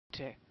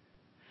editor.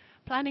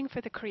 Planning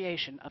for the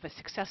creation of a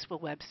successful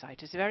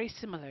website is very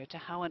similar to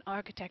how an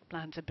architect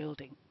plans a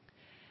building.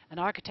 An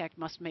architect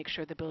must make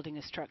sure the building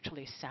is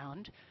structurally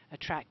sound,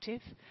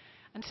 attractive,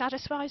 and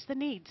satisfies the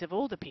needs of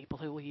all the people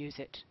who will use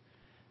it.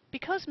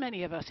 Because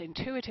many of us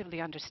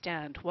intuitively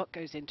understand what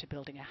goes into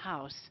building a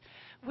house,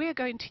 we're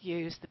going to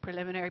use the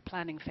preliminary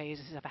planning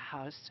phases of a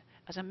house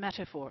as a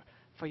metaphor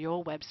for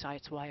your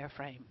website's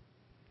wireframe.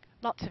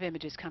 Lots of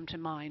images come to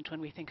mind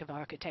when we think of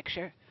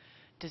architecture: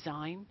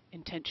 design,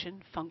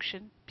 intention,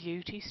 function,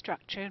 beauty,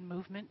 structure, and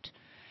movement.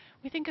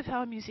 We think of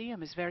how a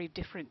museum is very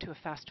different to a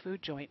fast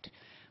food joint,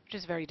 which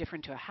is very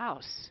different to a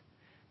house.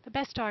 The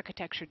best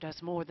architecture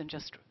does more than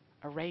just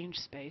arrange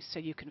space so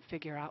you can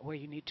figure out where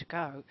you need to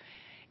go.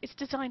 It's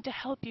designed to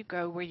help you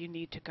go where you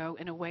need to go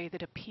in a way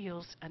that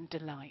appeals and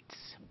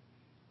delights.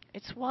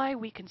 It's why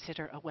we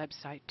consider a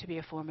website to be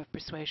a form of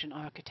persuasion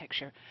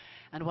architecture,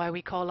 and why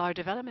we call our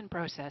development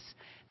process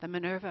the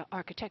Minerva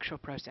architectural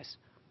process,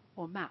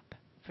 or MAP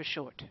for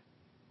short.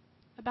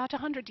 About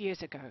 100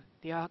 years ago,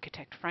 the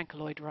architect Frank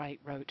Lloyd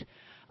Wright wrote,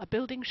 "A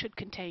building should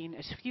contain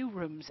as few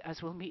rooms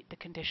as will meet the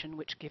condition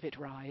which give it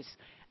rise,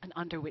 and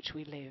under which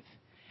we live,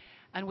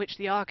 and which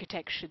the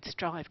architect should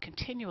strive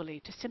continually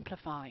to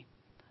simplify.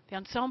 The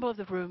ensemble of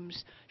the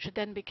rooms should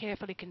then be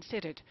carefully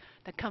considered,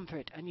 that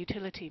comfort and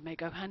utility may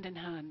go hand in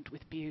hand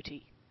with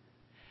beauty."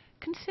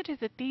 Consider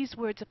that these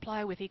words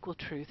apply with equal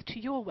truth to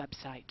your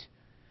website.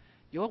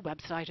 Your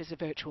website is a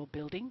virtual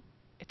building.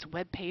 Its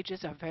web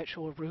pages are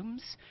virtual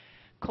rooms.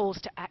 Calls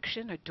to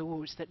action are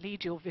doors that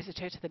lead your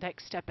visitor to the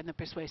next step in the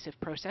persuasive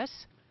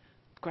process.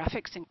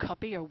 Graphics and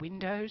copy are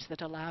windows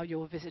that allow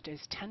your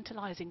visitors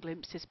tantalizing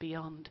glimpses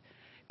beyond,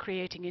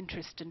 creating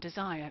interest and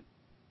desire.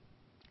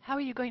 How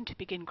are you going to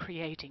begin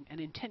creating an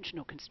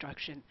intentional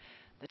construction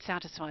that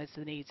satisfies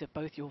the needs of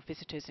both your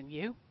visitors and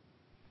you?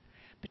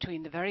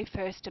 Between the very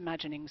first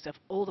imaginings of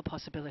all the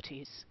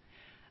possibilities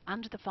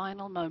and the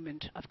final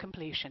moment of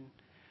completion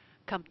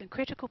come the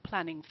critical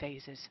planning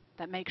phases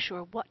that make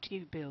sure what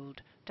you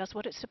build does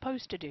what it's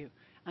supposed to do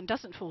and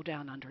doesn't fall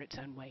down under its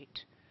own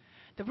weight.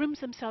 The rooms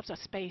themselves are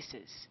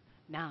spaces,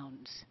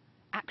 nouns.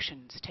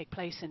 Actions take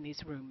place in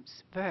these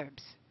rooms,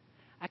 verbs.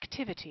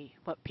 Activity,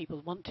 what people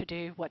want to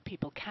do, what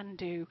people can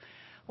do,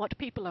 what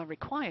people are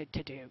required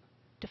to do,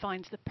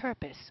 defines the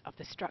purpose of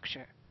the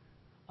structure.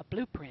 A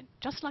blueprint,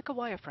 just like a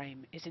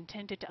wireframe, is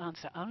intended to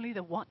answer only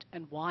the what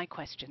and why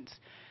questions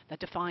that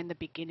define the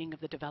beginning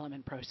of the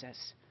development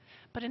process.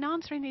 But in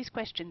answering these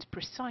questions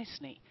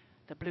precisely,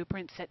 the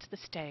blueprint sets the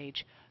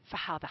stage for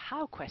how the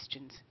how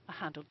questions are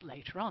handled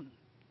later on.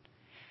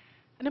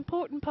 An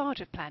important part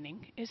of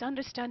planning is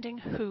understanding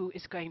who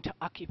is going to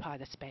occupy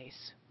the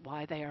space,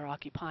 why they are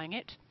occupying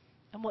it,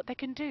 and what they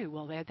can do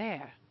while they're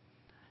there.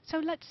 So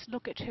let's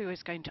look at who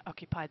is going to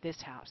occupy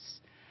this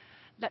house.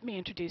 Let me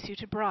introduce you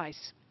to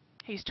Bryce.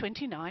 He's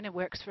 29 and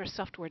works for a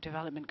software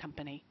development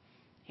company.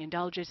 He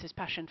indulges his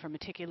passion for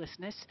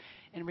meticulousness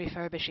in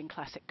refurbishing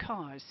classic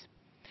cars.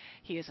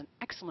 He is an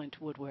excellent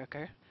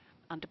woodworker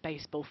and a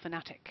baseball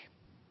fanatic.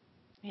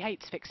 He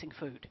hates fixing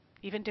food,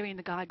 even doing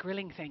the guy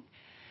grilling thing,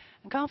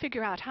 and can't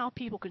figure out how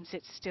people can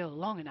sit still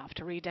long enough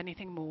to read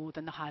anything more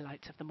than the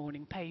highlights of the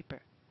morning paper.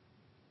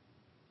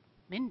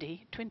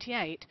 Mindy,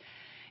 28,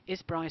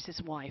 is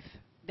Bryce's wife.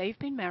 They've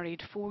been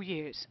married 4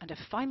 years and have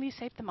finally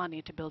saved the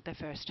money to build their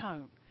first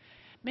home.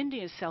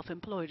 Mindy is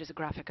self-employed as a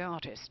graphic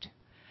artist.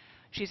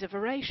 She's a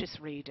voracious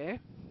reader,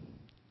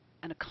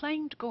 an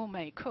acclaimed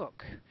gourmet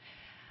cook,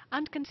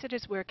 and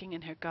considers working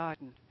in her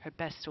garden her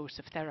best source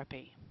of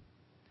therapy.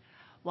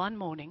 One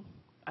morning,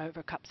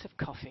 over cups of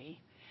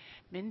coffee,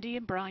 Mindy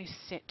and Bryce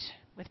sit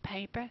with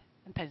paper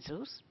and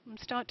pencils and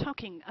start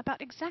talking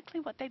about exactly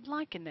what they'd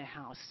like in their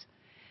house.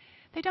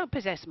 They don't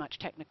possess much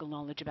technical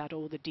knowledge about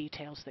all the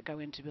details that go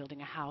into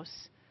building a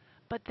house,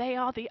 but they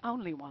are the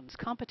only ones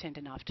competent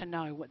enough to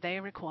know what they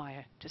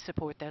require to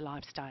support their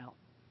lifestyle.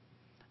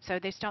 So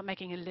they start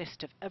making a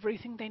list of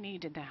everything they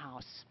need in their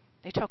house.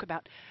 They talk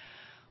about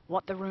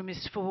what the room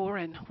is for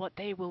and what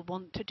they will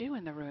want to do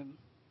in the room.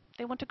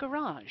 They want a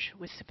garage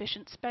with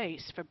sufficient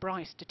space for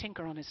Bryce to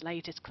tinker on his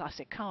latest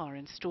classic car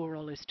and store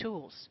all his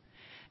tools.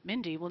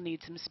 Mindy will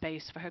need some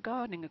space for her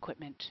gardening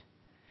equipment.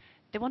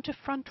 They want a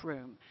front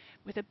room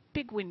with a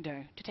big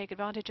window to take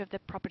advantage of the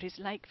property's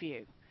lake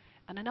view,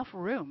 and enough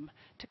room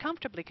to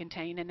comfortably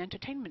contain an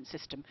entertainment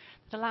system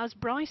that allows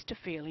Bryce to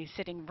feel he's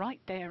sitting right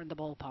there in the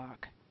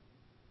ballpark.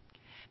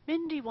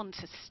 Mindy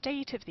wants a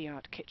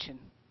state-of-the-art kitchen.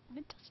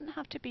 It doesn't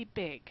have to be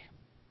big,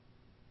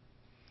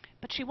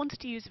 but she wants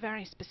to use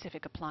very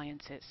specific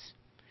appliances.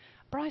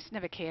 Bryce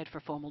never cared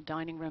for formal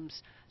dining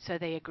rooms, so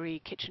they agree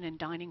kitchen and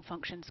dining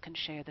functions can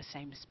share the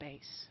same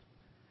space.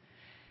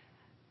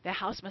 Their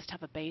house must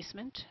have a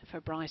basement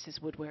for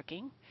Bryce's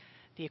woodworking,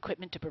 the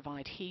equipment to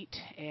provide heat,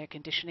 air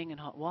conditioning and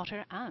hot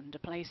water, and a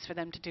place for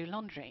them to do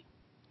laundry.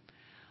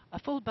 A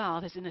full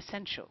bath is an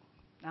essential,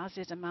 as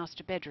is a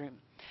master bedroom,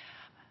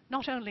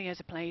 not only as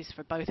a place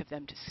for both of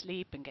them to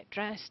sleep and get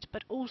dressed,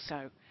 but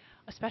also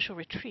a special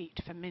retreat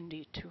for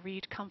Mindy to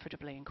read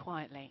comfortably and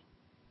quietly.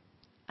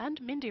 And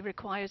Mindy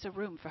requires a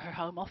room for her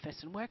home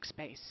office and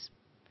workspace.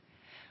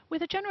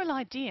 With a general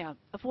idea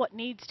of what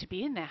needs to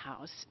be in their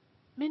house,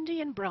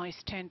 Mindy and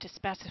Bryce turn to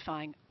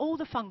specifying all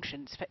the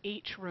functions for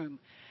each room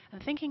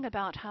and thinking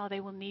about how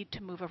they will need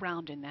to move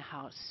around in their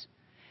house.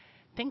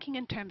 Thinking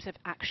in terms of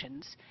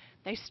actions,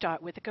 they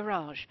start with the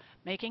garage,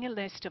 making a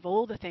list of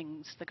all the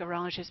things the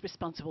garage is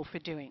responsible for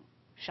doing: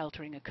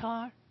 sheltering a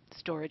car,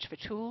 storage for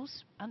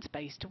tools, and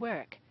space to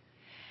work.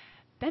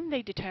 Then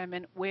they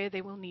determine where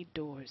they will need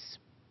doors.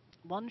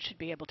 One should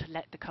be able to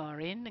let the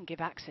car in and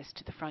give access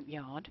to the front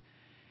yard.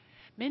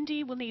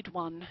 Mindy will need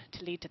one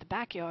to lead to the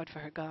backyard for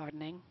her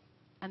gardening,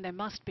 and there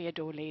must be a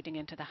door leading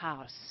into the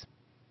house.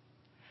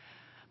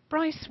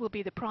 Bryce will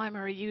be the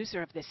primary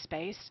user of this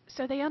space,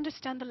 so they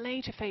understand the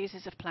later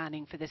phases of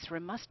planning for this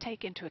room must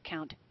take into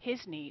account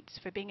his needs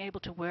for being able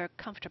to work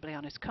comfortably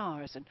on his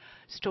cars and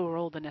store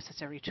all the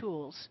necessary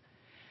tools.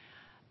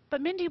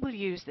 But Mindy will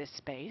use this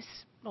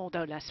space,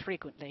 although less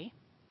frequently.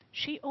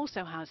 She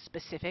also has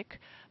specific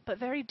but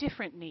very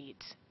different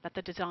needs that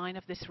the design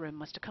of this room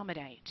must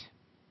accommodate.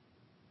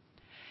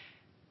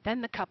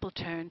 Then the couple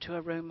turn to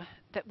a room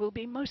that will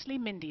be mostly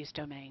Mindy's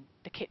domain,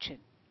 the kitchen,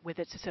 with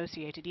its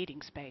associated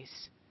eating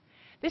space.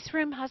 This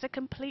room has a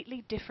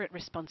completely different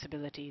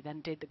responsibility than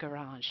did the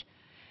garage.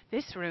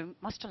 This room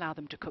must allow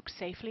them to cook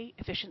safely,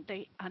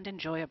 efficiently, and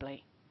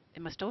enjoyably.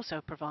 It must also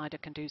provide a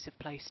conducive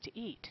place to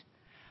eat.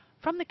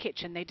 From the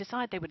kitchen, they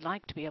decide they would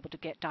like to be able to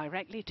get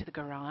directly to the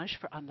garage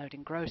for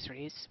unloading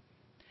groceries.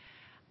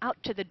 Out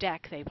to the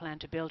deck they plan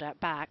to build out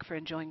back for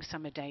enjoying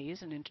summer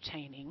days and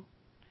entertaining.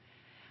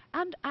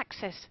 And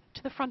access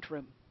to the front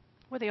room,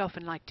 where they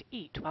often like to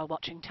eat while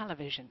watching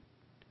television.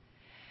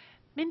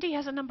 Mindy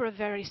has a number of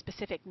very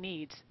specific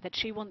needs that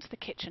she wants the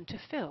kitchen to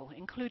fill,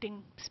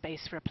 including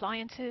space for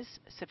appliances,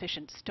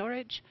 sufficient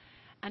storage,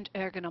 and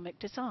ergonomic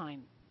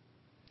design.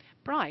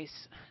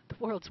 Bryce, the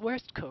world's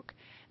worst cook,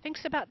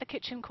 thinks about the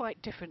kitchen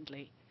quite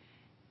differently.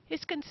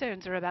 His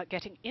concerns are about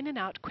getting in and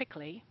out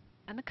quickly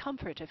and the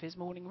comfort of his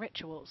morning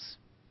rituals.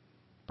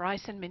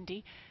 Bryce and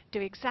Mindy do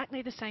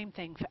exactly the same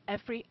thing for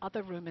every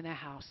other room in their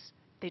house.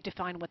 They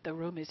define what the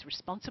room is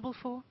responsible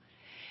for.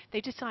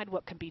 They decide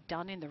what can be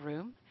done in the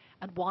room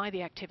and why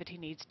the activity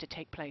needs to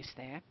take place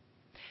there.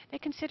 They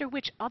consider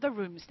which other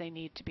rooms they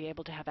need to be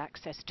able to have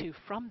access to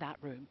from that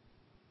room.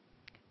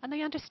 And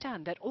they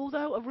understand that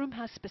although a room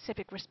has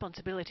specific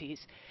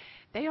responsibilities,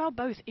 they are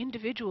both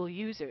individual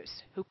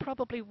users who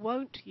probably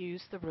won't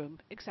use the room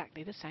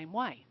exactly the same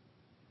way.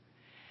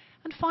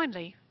 And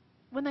finally,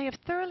 when they have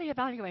thoroughly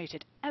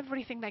evaluated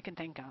everything they can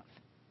think of,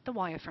 the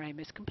wireframe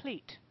is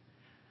complete.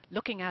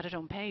 Looking at it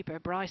on paper,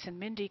 Bryce and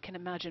Mindy can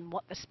imagine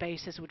what the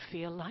spaces would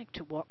feel like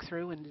to walk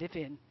through and live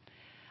in.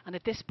 And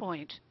at this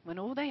point, when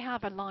all they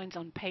have are lines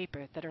on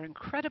paper that are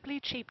incredibly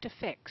cheap to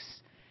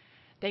fix,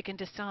 they can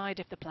decide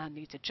if the plan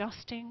needs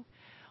adjusting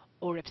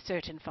or if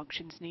certain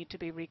functions need to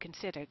be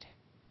reconsidered.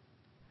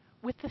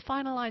 With the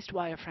finalized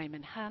wireframe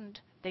in hand,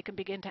 they can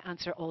begin to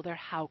answer all their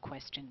how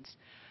questions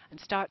and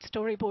start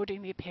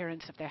storyboarding the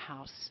appearance of their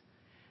house.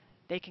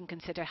 They can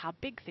consider how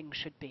big things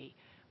should be,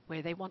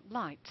 where they want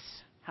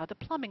lights, how the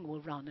plumbing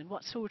will run, and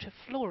what sort of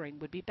flooring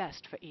would be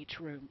best for each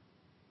room.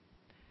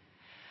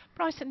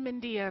 Bryce and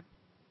Mindy are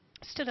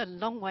still a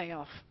long way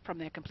off from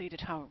their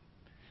completed home,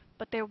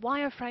 but their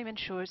wireframe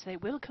ensures they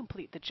will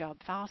complete the job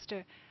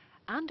faster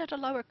and at a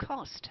lower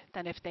cost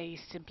than if they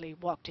simply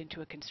walked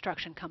into a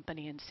construction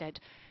company and said,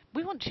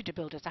 "We want you to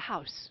build us a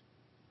house."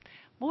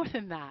 More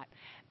than that,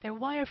 their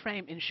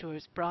wireframe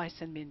ensures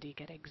Bryce and Mindy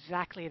get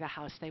exactly the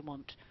house they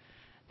want,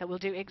 that will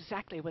do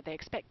exactly what they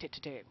expect it to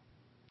do.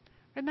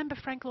 Remember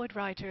Frank Lloyd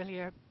Wright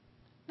earlier?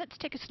 Let's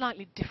take a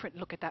slightly different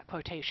look at that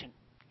quotation.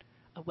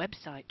 A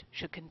website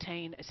should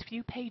contain as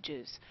few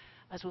pages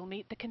as will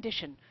meet the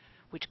condition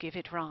which give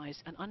it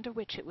rise and under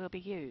which it will be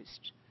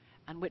used,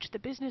 and which the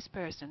business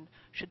person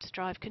should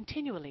strive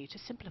continually to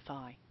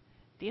simplify.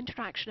 The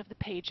interaction of the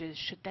pages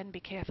should then be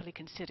carefully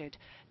considered,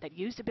 that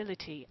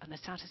usability and the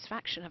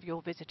satisfaction of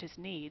your visitors'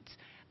 needs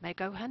may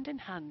go hand in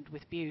hand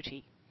with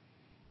beauty.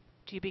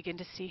 Do you begin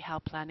to see how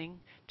planning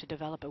to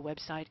develop a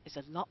website is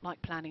a lot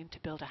like planning to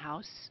build a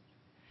house?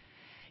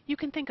 You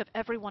can think of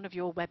every one of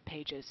your web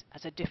pages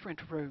as a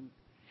different room.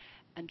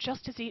 And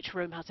just as each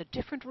room has a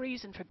different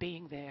reason for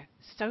being there,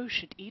 so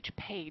should each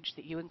page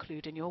that you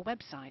include in your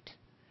website.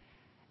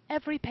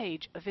 Every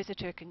page a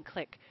visitor can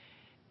click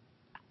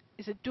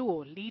is a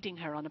door leading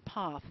her on a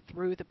path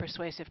through the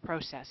persuasive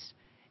process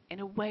in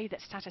a way that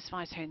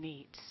satisfies her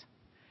needs.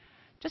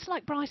 Just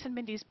like Bryce and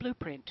Mindy's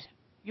blueprint,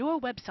 your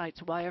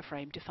website's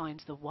wireframe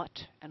defines the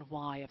what and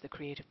why of the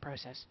creative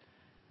process.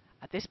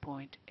 At this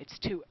point, it's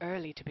too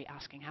early to be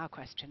asking how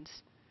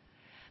questions.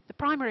 The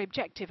primary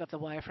objective of the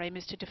wireframe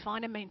is to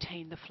define and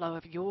maintain the flow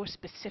of your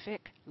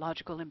specific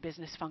logical and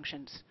business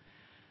functions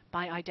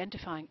by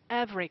identifying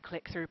every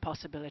click-through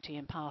possibility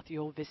and path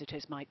your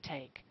visitors might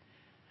take.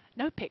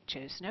 No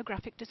pictures, no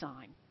graphic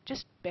design,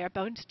 just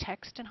bare-bones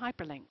text and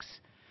hyperlinks.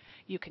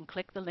 You can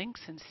click the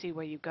links and see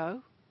where you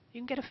go.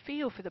 You can get a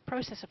feel for the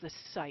process of the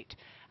site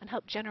and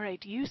help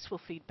generate useful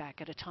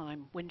feedback at a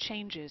time when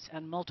changes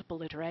and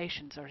multiple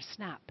iterations are a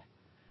snap.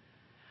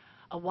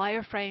 A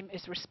wireframe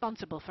is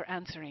responsible for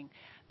answering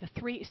the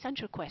three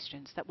essential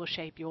questions that will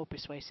shape your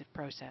persuasive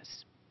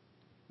process.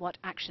 What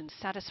actions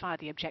satisfy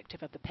the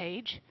objective of the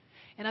page?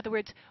 In other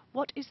words,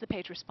 what is the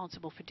page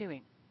responsible for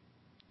doing?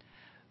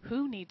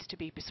 Who needs to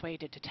be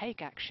persuaded to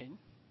take action?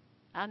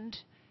 And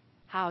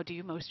how do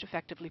you most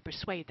effectively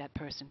persuade that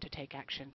person to take action?